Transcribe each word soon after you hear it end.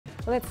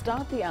Well, let's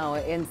start the hour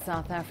in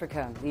South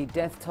Africa. The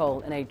death toll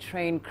in a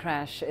train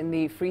crash in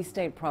the Free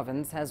State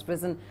province has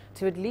risen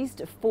to at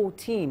least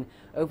 14.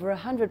 Over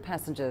 100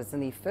 passengers in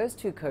the first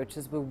two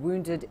coaches were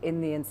wounded in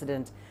the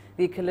incident.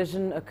 The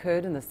collision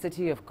occurred in the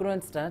city of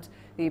Kroonstad.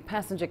 The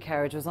passenger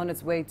carriage was on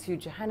its way to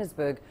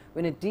Johannesburg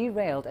when it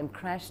derailed and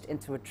crashed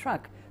into a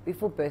truck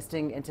before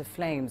bursting into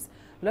flames.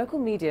 Local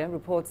media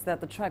reports that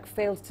the truck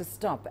failed to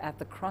stop at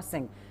the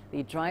crossing.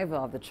 The driver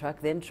of the truck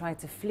then tried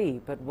to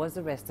flee but was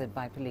arrested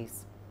by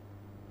police.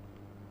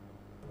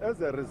 As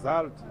a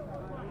result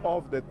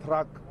of the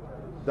truck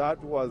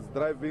that was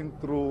driving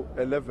through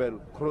a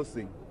level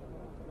crossing,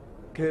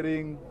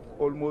 carrying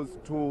almost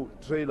two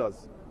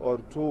trailers or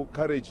two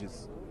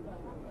carriages.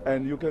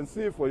 And you can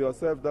see for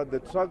yourself that the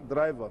truck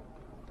driver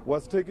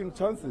was taking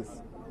chances.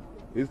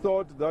 He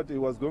thought that he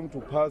was going to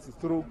pass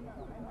through.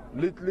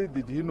 Little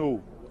did he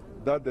know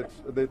that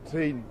the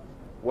train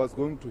was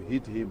going to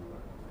hit him.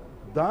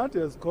 That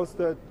has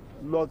costed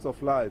lots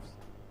of lives.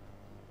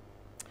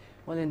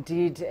 Well,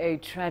 indeed, a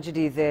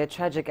tragedy there,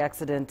 tragic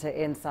accident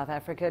in South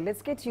Africa.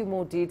 Let's get you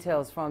more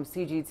details from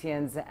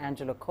CGTN's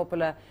Angelo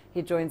Coppola.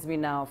 He joins me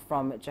now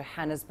from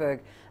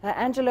Johannesburg.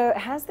 Angelo,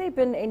 has there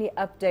been any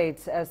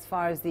updates as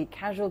far as the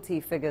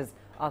casualty figures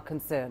are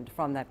concerned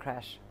from that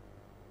crash?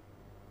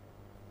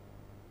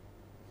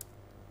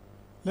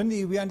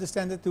 Lindy, we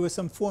understand that there were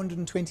some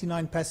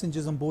 429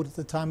 passengers on board at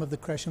the time of the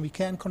crash, and we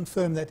can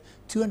confirm that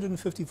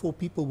 254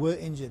 people were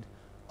injured.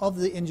 Of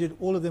the injured,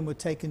 all of them were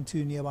taken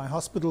to nearby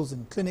hospitals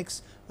and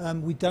clinics.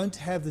 We don't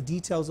have the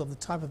details of the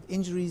type of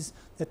injuries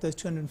that those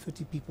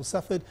 250 people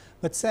suffered,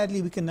 but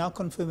sadly we can now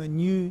confirm a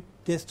new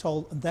death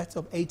toll, and that's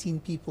of 18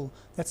 people.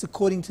 That's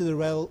according to the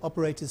rail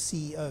operator's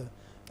CEO.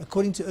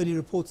 According to early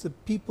reports, the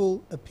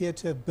people appear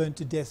to have burnt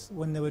to death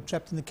when they were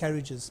trapped in the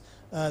carriages.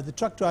 The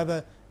truck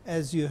driver,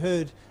 as you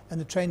heard, and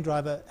the train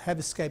driver have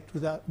escaped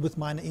with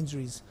minor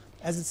injuries.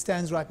 As it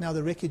stands right now,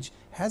 the wreckage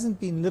hasn't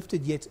been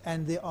lifted yet,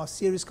 and there are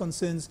serious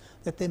concerns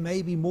that there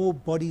may be more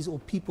bodies or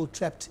people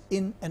trapped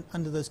in and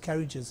under those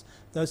carriages.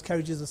 Those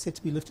carriages are set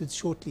to be lifted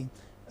shortly.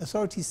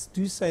 Authorities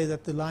do say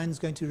that the line is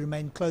going to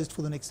remain closed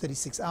for the next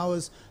 36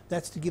 hours.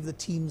 That's to give the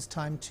teams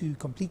time to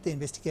complete their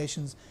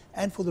investigations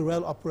and for the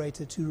rail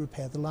operator to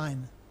repair the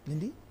line.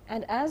 Lindy?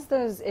 And as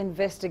those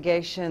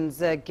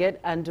investigations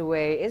get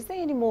underway, is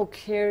there any more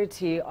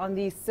clarity on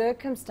the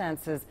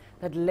circumstances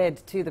that led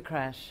to the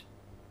crash?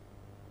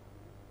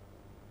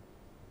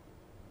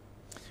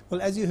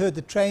 Well, as you heard,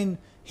 the train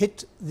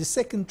hit the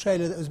second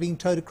trailer that was being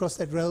towed across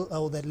that rail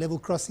or that level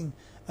crossing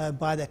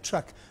by that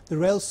truck. The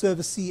rail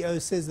service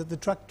CEO says that the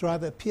truck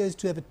driver appears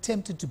to have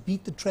attempted to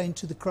beat the train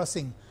to the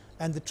crossing,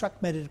 and the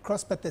truck made it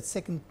across, but that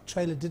second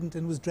trailer didn't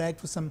and was dragged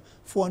for some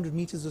 400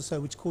 meters or so,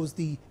 which caused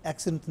the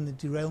accident and the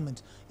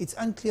derailment. It's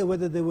unclear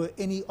whether there were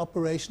any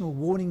operational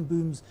warning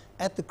booms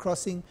at the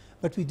crossing,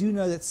 but we do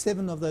know that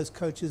 7 of those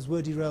coaches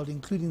were derailed,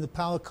 including the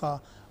power car,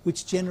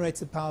 which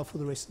generates the power for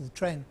the rest of the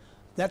train.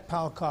 That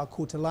power car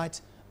caught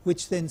alight,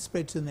 which then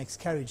spread to the next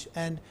carriage.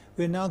 And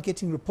we're now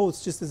getting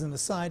reports, just as an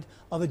aside,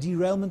 of a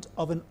derailment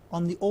on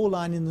the ore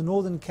line in the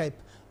Northern Cape.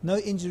 No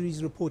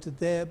injuries reported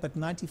there, but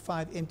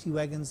 95 empty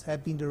wagons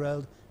have been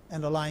derailed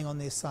and are lying on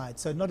their side.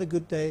 So not a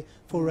good day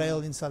for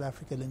rail in South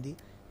Africa, Lindy.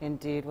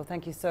 Indeed. Well,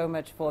 thank you so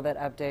much for that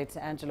update.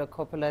 Angelo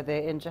Coppola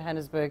there in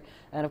Johannesburg.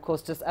 And of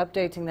course, just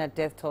updating that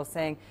death toll,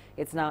 saying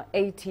it's now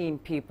 18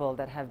 people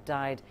that have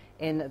died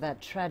in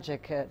that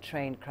tragic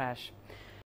train crash.